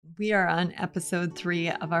We are on episode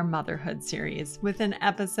 3 of our Motherhood series with an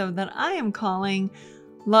episode that I am calling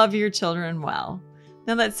Love Your Children Well.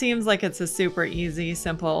 Now that seems like it's a super easy,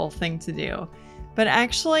 simple thing to do, but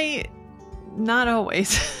actually not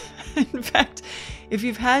always. In fact, if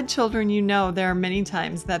you've had children, you know there are many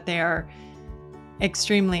times that they are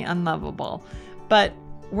extremely unlovable. But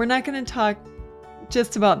we're not going to talk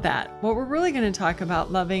just about that. What we're really going to talk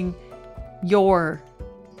about loving your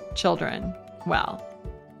children well.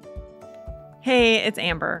 Hey, it's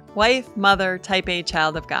Amber, wife, mother, type A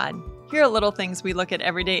child of God. Here are little things we look at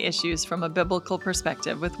everyday issues from a biblical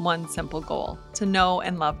perspective with one simple goal: to know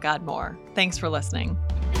and love God more. Thanks for listening.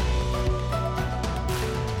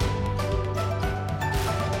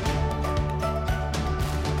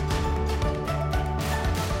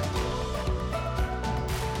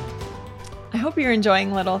 I hope you're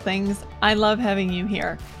enjoying little things. I love having you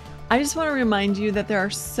here. I just want to remind you that there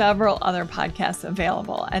are several other podcasts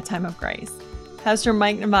available at Time of Grace. Pastor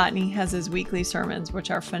Mike Novotny has his weekly sermons, which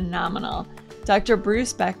are phenomenal. Dr.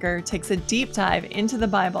 Bruce Becker takes a deep dive into the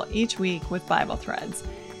Bible each week with Bible Threads.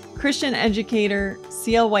 Christian educator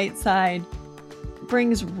C.L. Whiteside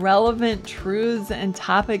brings relevant truths and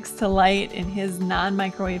topics to light in his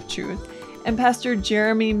non-microwave truth. And Pastor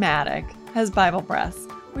Jeremy Maddock has Bible Breaths,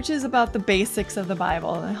 which is about the basics of the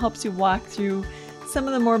Bible and helps you walk through some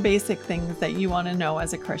of the more basic things that you want to know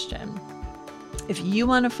as a Christian. If you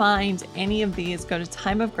want to find any of these, go to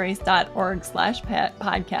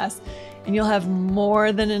timeofgrace.org/podcast, and you'll have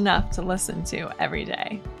more than enough to listen to every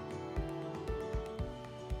day.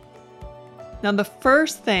 Now, the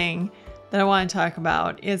first thing that I want to talk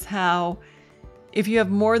about is how, if you have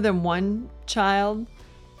more than one child,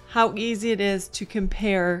 how easy it is to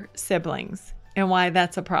compare siblings and why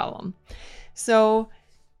that's a problem. So,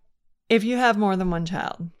 if you have more than one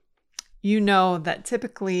child, you know that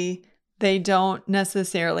typically they don't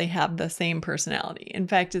necessarily have the same personality. In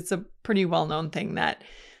fact, it's a pretty well-known thing that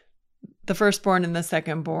the firstborn and the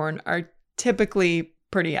secondborn are typically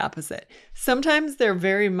pretty opposite. Sometimes they're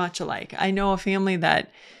very much alike. I know a family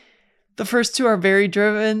that the first two are very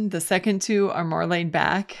driven, the second two are more laid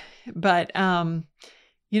back. But, for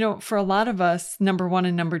a lot of us, number one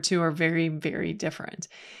and number two are very, very different.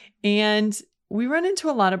 And we run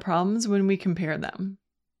into a lot of problems when we compare them.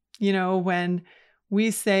 When we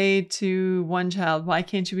say to one child, why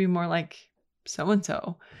can't you be more like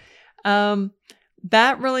so-and-so?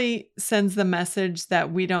 That really sends the message that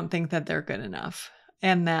we don't think that they're good enough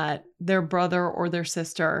and that their brother or their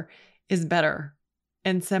sister is better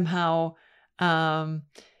and somehow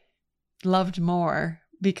loved more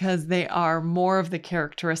because they are more of the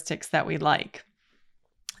characteristics that we like.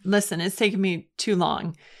 Listen, it's taken me too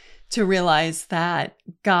long to realize that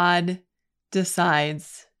God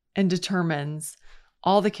decides and determines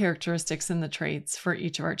all the characteristics and the traits for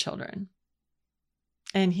each of our children.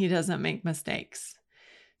 And he doesn't make mistakes.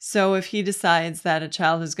 So if he decides that a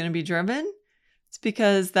child is going to be driven, it's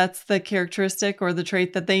because that's the characteristic or the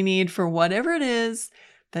trait that they need for whatever it is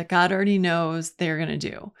that God already knows they're going to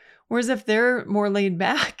do. Whereas if they're more laid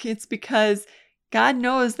back, it's because God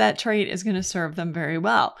knows that trait is going to serve them very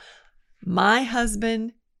well. My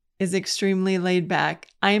husband is extremely laid back.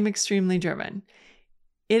 I am extremely driven.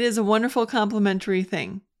 It is a wonderful complementary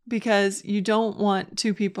thing because you don't want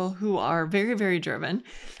two people who are very, very driven.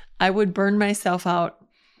 I would burn myself out.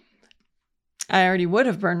 I already would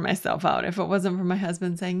have burned myself out if it wasn't for my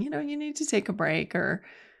husband saying, you need to take a break, or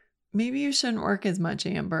maybe you shouldn't work as much,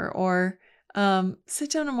 Amber, or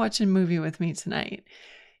sit down and watch a movie with me tonight.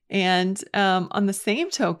 And on the same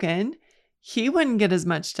token, he wouldn't get as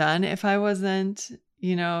much done if I wasn't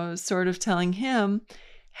sort of telling him,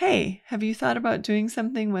 hey, have you thought about doing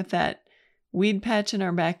something with that weed patch in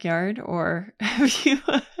our backyard? Or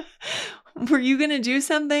were you going to do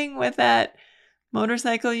something with that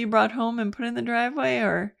motorcycle you brought home and put in the driveway?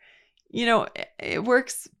 Or, it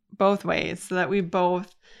works both ways so that we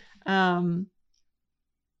both,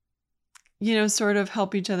 sort of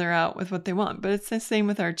help each other out with what they want. But it's the same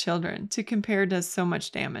with our children. To compare does so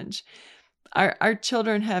much damage. Our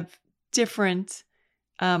children have different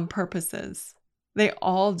purposes. They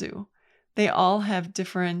all do. They all have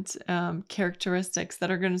different characteristics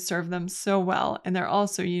that are going to serve them so well, and they're all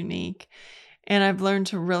so unique. And I've learned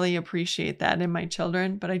to really appreciate that in my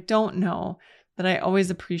children, but I don't know that I always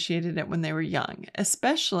appreciated it when they were young,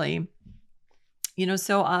 especially,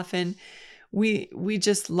 so often we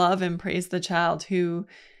just love and praise the child who,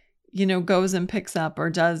 goes and picks up or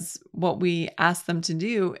does what we ask them to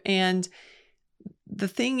do. And the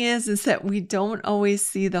thing is that we don't always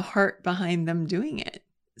see the heart behind them doing it.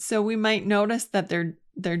 So we might notice that they're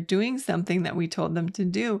They're doing something that we told them to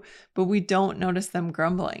do, but we don't notice them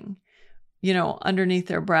grumbling, underneath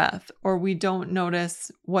their breath, or we don't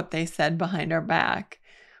notice what they said behind our back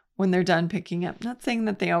when they're done picking up. Not saying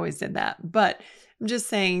that they always did that, but I'm just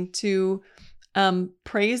saying to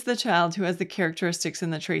praise the child who has the characteristics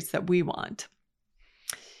and the traits that we want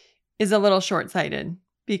is a little short-sighted,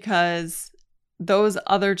 because those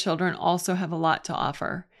other children also have a lot to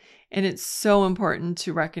offer. And it's so important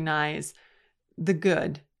to recognize the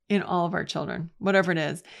good in all of our children, whatever it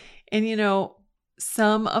is. And,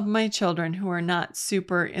 some of my children who are not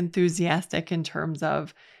super enthusiastic in terms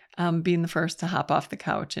of being the first to hop off the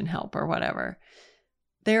couch and help or whatever,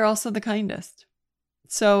 they're also the kindest.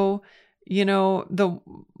 So,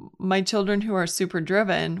 my children who are super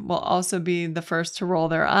driven will also be the first to roll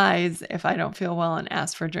their eyes if I don't feel well and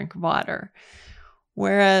ask for a drink of water.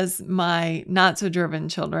 Whereas my not so driven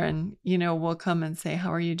children, will come and say,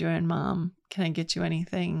 "How are you doing, Mom? Can I get you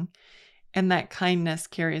anything?" And that kindness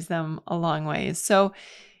carries them a long ways. So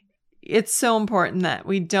it's so important that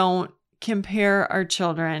we don't compare our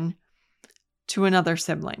children to another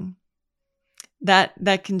sibling.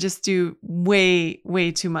 That can just do way,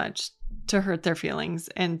 way too much to hurt their feelings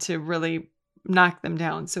and to really knock them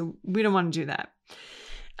down. So we don't want to do that.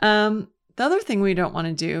 The other thing we don't want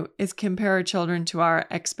to do is compare our children to our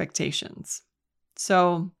expectations.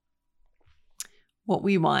 So what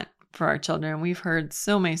we want for our children, we've heard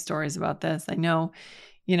so many stories about this. I know,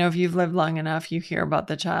 if you've lived long enough, you hear about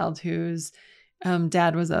the child whose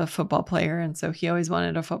dad was a football player. And so he always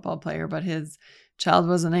wanted a football player, but his child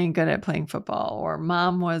wasn't any good at playing football. Or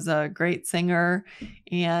mom was a great singer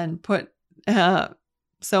and put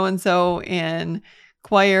so-and-so in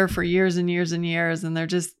choir for years and years and years. And they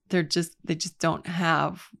just don't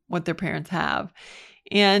have what their parents have.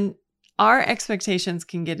 And our expectations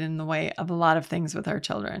can get in the way of a lot of things with our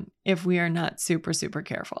children if we are not super, super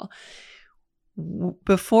careful.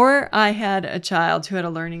 Before I had a child who had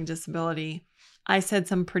a learning disability, I said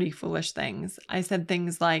some pretty foolish things. I said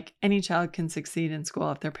things like, any child can succeed in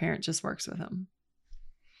school if their parent just works with them.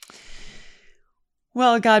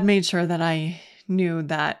 Well, God made sure that I knew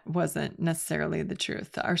that wasn't necessarily the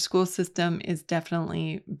truth. Our school system is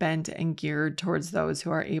definitely bent and geared towards those who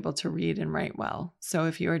are able to read and write well. So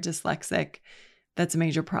if you are dyslexic, that's a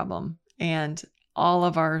major problem. And all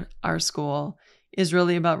of our school is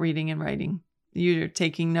really about reading and writing. You're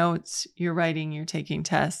taking notes, you're writing, you're taking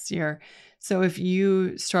tests. So if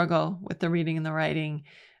you struggle with the reading and the writing,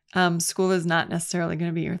 school is not necessarily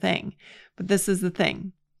going to be your thing. But this is the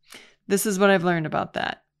thing. This is what I've learned about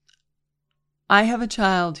that. I have a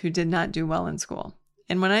child who did not do well in school.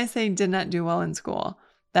 And when I say did not do well in school,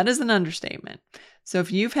 that is an understatement. So if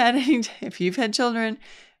you've had children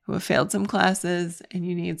who have failed some classes and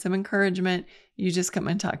you need some encouragement, you just come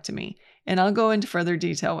and talk to me. And I'll go into further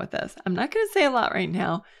detail with this. I'm not going to say a lot right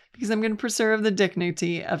now because I'm going to preserve the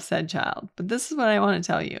dignity of said child. But this is what I want to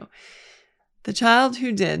tell you. The child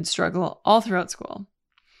who did struggle all throughout school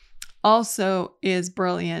also is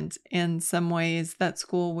brilliant in some ways that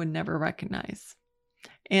school would never recognize.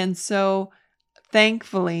 And so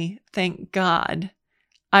thankfully, thank God,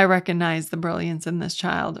 I recognized the brilliance in this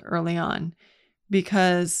child early on,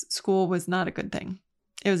 because school was not a good thing.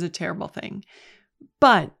 It was a terrible thing.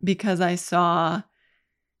 But because I saw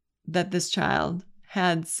that this child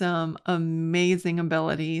had some amazing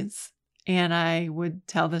abilities, and I would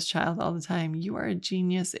tell this child all the time, you are a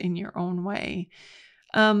genius in your own way.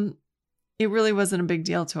 It really wasn't a big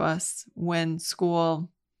deal to us when school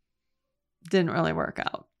didn't really work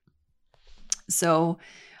out. So,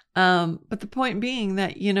 but the point being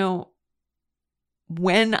that,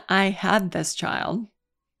 when I had this child,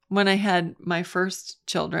 when I had my first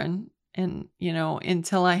children and,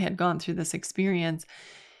 until I had gone through this experience,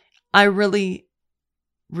 I really,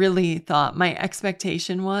 really thought my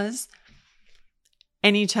expectation was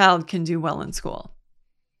any child can do well in school.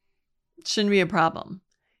 Shouldn't be a problem.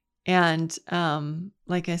 And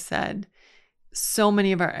like I said, so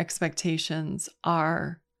many of our expectations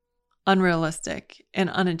are unrealistic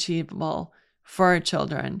and unachievable for our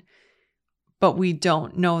children, but we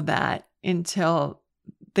don't know that until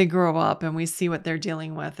they grow up and we see what they're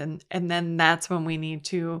dealing with. And then that's when we need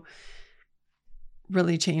to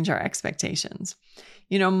really change our expectations.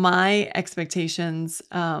 My expectations,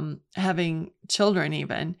 having children,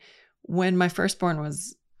 even when my firstborn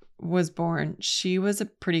was born, she was a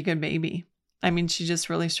pretty good baby. I mean, she just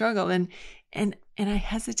really struggled. And I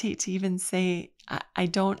hesitate to even say, I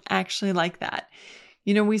don't actually like that.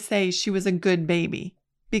 We say she was a good baby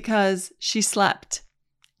because she slept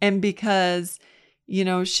and because,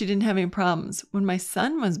 she didn't have any problems. When my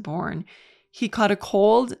son was born, he caught a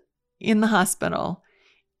cold in the hospital.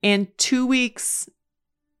 And 2 weeks,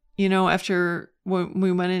 after when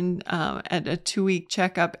we went in at a 2-week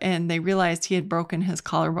checkup, and they realized he had broken his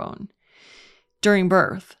collarbone during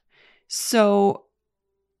birth. So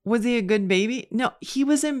was he a good baby? No, he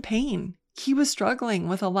was in pain. He was struggling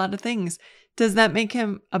with a lot of things. Does that make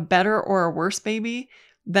him a better or a worse baby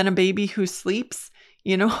than a baby who sleeps,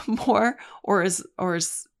 more or is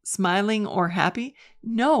smiling or happy?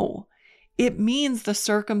 No. It means the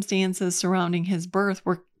circumstances surrounding his birth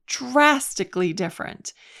were drastically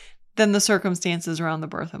different than the circumstances around the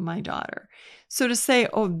birth of my daughter. So to say,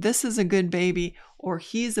 oh, this is a good baby, or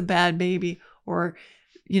he's a bad baby, or,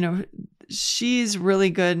 she's really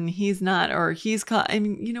good and he's not, or he's,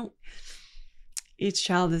 each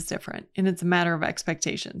child is different, and it's a matter of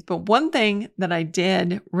expectations. But one thing that I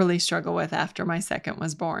did really struggle with after my second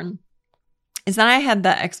was born is that I had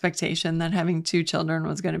that expectation that having 2 children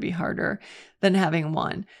was going to be harder than having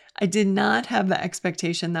 1. I did not have the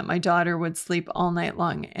expectation that my daughter would sleep all night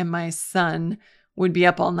long and my son would be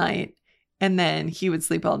up all night and then he would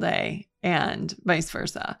sleep all day, and vice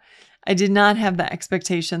versa. I did not have the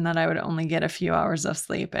expectation that I would only get a few hours of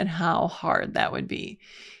sleep and how hard that would be.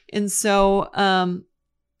 And so,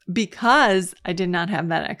 because I did not have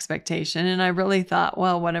that expectation, and I really thought,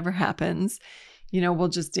 well, whatever happens, we'll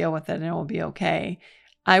just deal with it and it will be okay.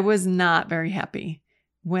 I was not very happy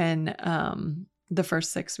when the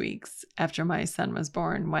first 6 weeks after my son was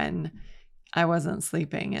born, when I wasn't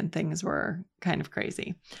sleeping and things were kind of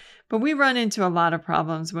crazy. But we run into a lot of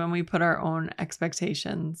problems when we put our own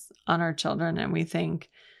expectations on our children, and we think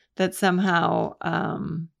that somehow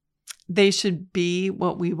they should be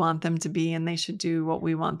what we want them to be, and they should do what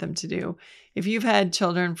we want them to do. If you've had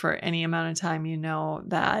children for any amount of time, you know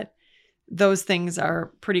that those things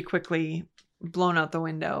are pretty quickly blown out the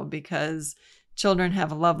window, because children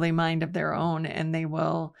have a lovely mind of their own, and they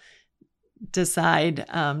will decide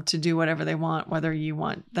to do whatever they want, whether you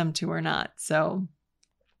want them to or not. So,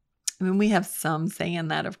 we have some say in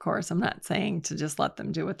that, of course. I'm not saying to just let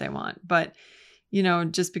them do what they want, but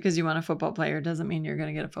just because you want a football player doesn't mean you're going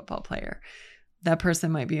to get a football player. That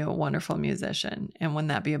person might be a wonderful musician, and wouldn't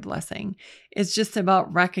that be a blessing? It's just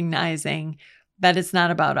about recognizing that it's not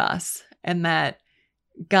about us, and that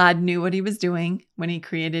God knew what he was doing when he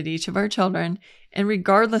created each of our children. And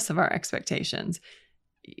regardless of our expectations,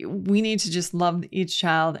 we need to just love each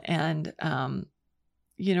child and,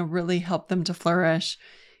 really help them to flourish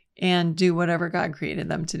and do whatever God created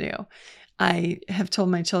them to do. I have told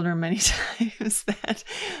my children many times that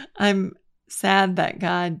I'm sad that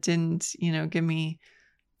God didn't, give me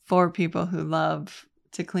 4 people who love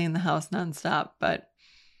to clean the house nonstop. But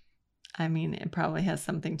it probably has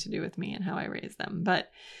something to do with me and how I raise them.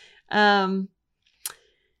 But I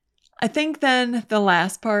think then the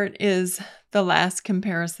last part is the last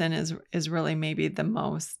comparison is really maybe the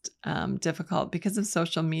most difficult. Because of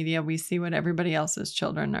social media, we see what everybody else's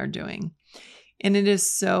children are doing. And it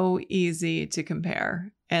is so easy to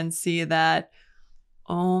compare and see that,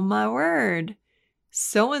 oh my word,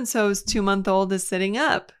 so-and-so's 2-month-old is sitting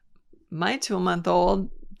up. My 2-month-old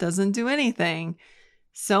doesn't do anything.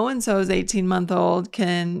 So-and-so's 18-month-old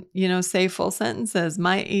can, say full sentences.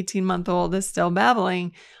 My 18-month-old is still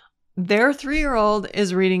babbling. Their 3-year-old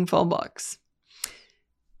is reading full books.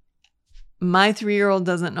 My 3-year-old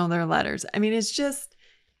doesn't know their letters. It's just,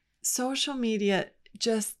 social media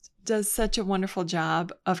just does such a wonderful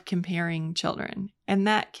job of comparing children. And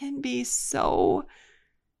that can be so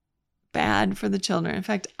bad for the children. In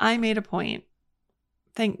fact, I made a point.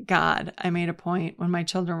 Thank God I made a point when my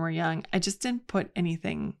children were young. I just didn't put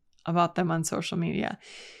anything about them on social media.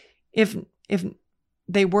 If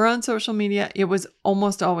they were on social media, it was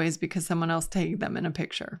almost always because someone else tagged them in a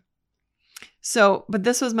picture. So, but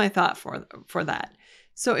this was my thought for that.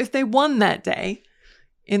 So if they won that day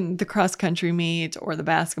in the cross country meet or the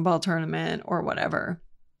basketball tournament or whatever,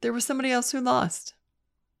 there was somebody else who lost.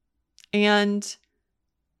 And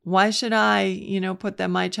why should I, put that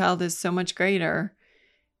my child is so much greater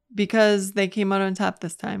because they came out on top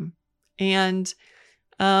this time? And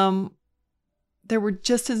there were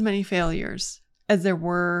just as many failures as there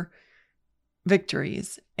were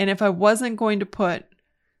victories. And if I wasn't going to put,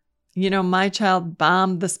 my child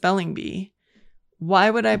bombed the spelling bee, why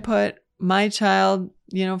would I put my child,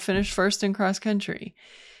 finish first in cross country?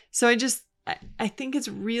 So I think it's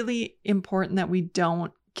really important that we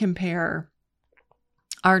don't compare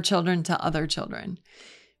our children to other children,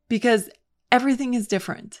 because everything is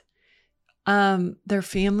different. Their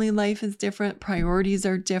family life is different. Priorities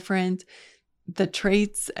are different. The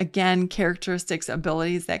traits, again, characteristics,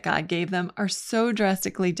 abilities that God gave them are so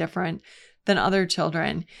drastically different than other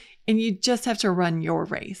children. And you just have to run your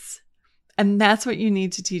race. And that's what you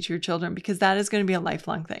need to teach your children, because that is going to be a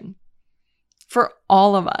lifelong thing for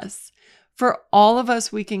all of us. For all of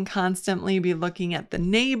us, we can constantly be looking at the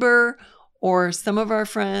neighbor or some of our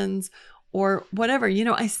friends or whatever.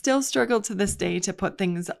 I still struggle to this day to put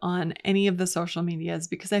things on any of the social medias,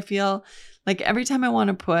 because I feel like every time I want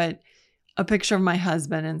to put a picture of my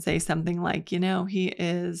husband and say something like, he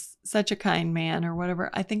is such a kind man or whatever,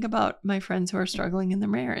 I think about my friends who are struggling in their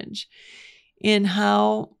marriage and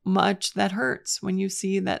how much that hurts when you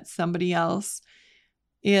see that somebody else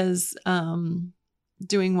is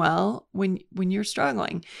doing well when you're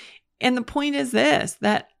struggling. And the point is this,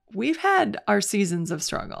 that we've had our seasons of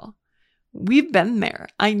struggle. We've been there.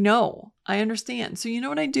 I know. I understand. So you know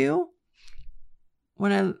what I do?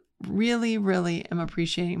 When I really, really am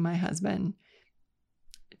appreciating my husband,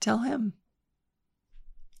 tell him.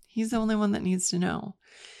 He's the only one that needs to know.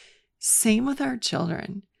 Same with our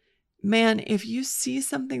children. Man, if you see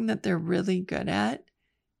something that they're really good at,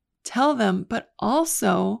 tell them, but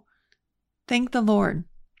also thank the Lord.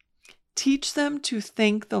 Teach them to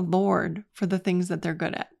thank the Lord for the things that they're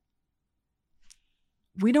good at.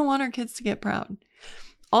 We don't want our kids to get proud.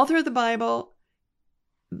 All through the Bible,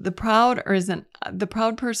 the proud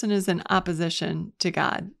person is in opposition to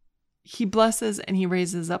God. He blesses and he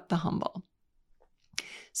raises up the humble.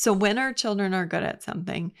 So when our children are good at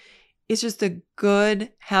something, it's just a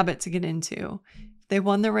good habit to get into. If they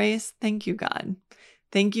won the race, thank you, God.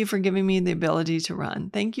 Thank you for giving me the ability to run.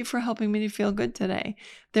 Thank you for helping me to feel good today.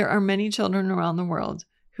 There are many children around the world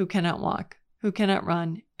who cannot walk, who cannot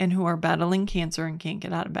run, and who are battling cancer and can't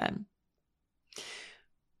get out of bed.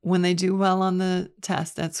 When they do well on the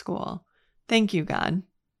test at school, thank you, God.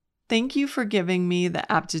 Thank you for giving me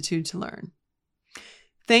the aptitude to learn.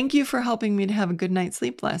 Thank you for helping me to have a good night's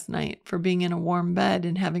sleep last night, for being in a warm bed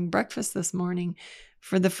and having breakfast this morning,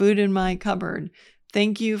 for the food in my cupboard.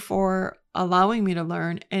 Thank you for allowing me to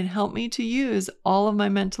learn and help me to use all of my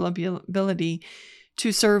mental ability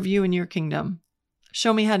to serve you in your kingdom.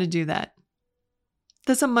 Show me how to do that.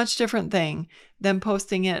 That's a much different thing than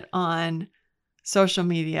posting it on social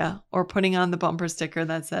media or putting on the bumper sticker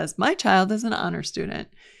that says, my child is an honor student.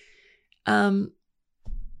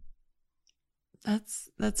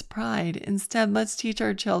 That's pride. Instead, let's teach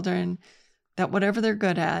our children that whatever they're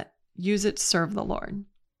good at, use it to serve the Lord.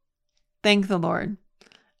 Thank the Lord.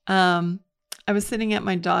 I was sitting at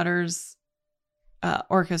my daughter's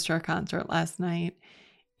orchestra concert last night,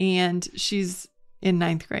 and she's in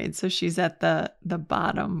 9th grade. So she's at the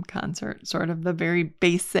bottom concert, sort of the very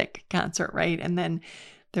basic concert, right? And then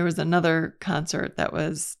there was another concert that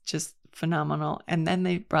was just phenomenal. And then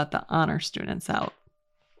they brought the honor students out.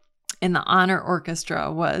 And the honor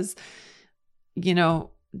orchestra was,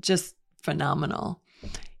 just phenomenal.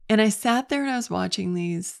 And I sat there and I was watching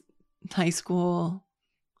these high school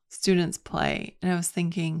students play. And I was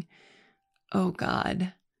thinking, oh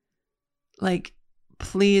God,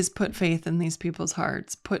 please put faith in these people's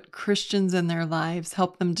hearts. Put Christians in their lives.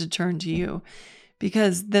 Help them to turn to you.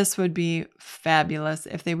 Because this would be fabulous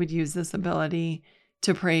if they would use this ability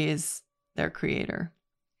to praise their Creator.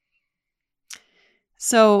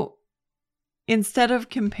 So instead of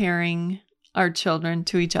comparing our children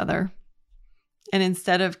to each other, and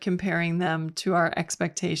instead of comparing them to our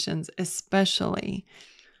expectations, especially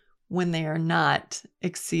when they are not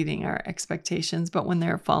exceeding our expectations, but when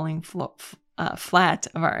they're falling flat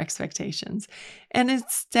of our expectations. And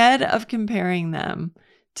instead of comparing them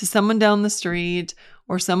to someone down the street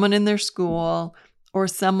or someone in their school or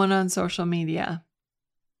someone on social media,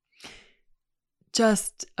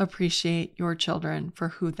 just appreciate your children for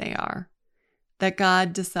who they are. That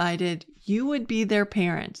God decided you would be their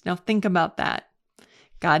parent. Now think about that.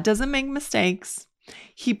 God doesn't make mistakes.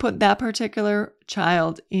 He put that particular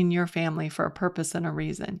child in your family for a purpose and a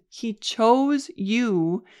reason. He chose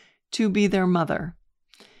you to be their mother.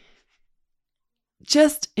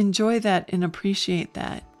 Just enjoy that and appreciate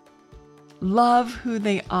that. Love who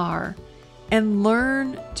they are and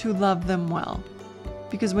learn to love them well.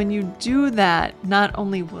 Because when you do that, not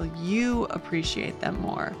only will you appreciate them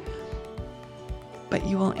more, but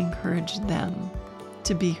you will encourage them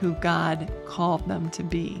to be who God called them to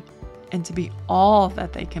be and to be all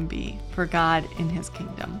that they can be for God in His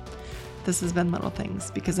kingdom. This has been Little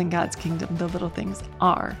Things, because in God's kingdom, the little things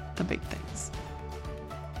are the big things.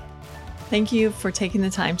 Thank you for taking the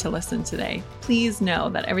time to listen today. Please know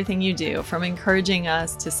that everything you do, from encouraging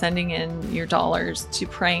us to sending in your dollars to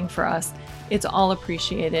praying for us, it's all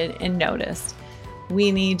appreciated and noticed.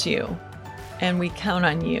 We need you, and we count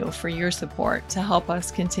on you for your support to help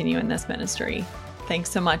us continue in this ministry.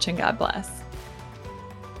 Thanks so much, and God bless.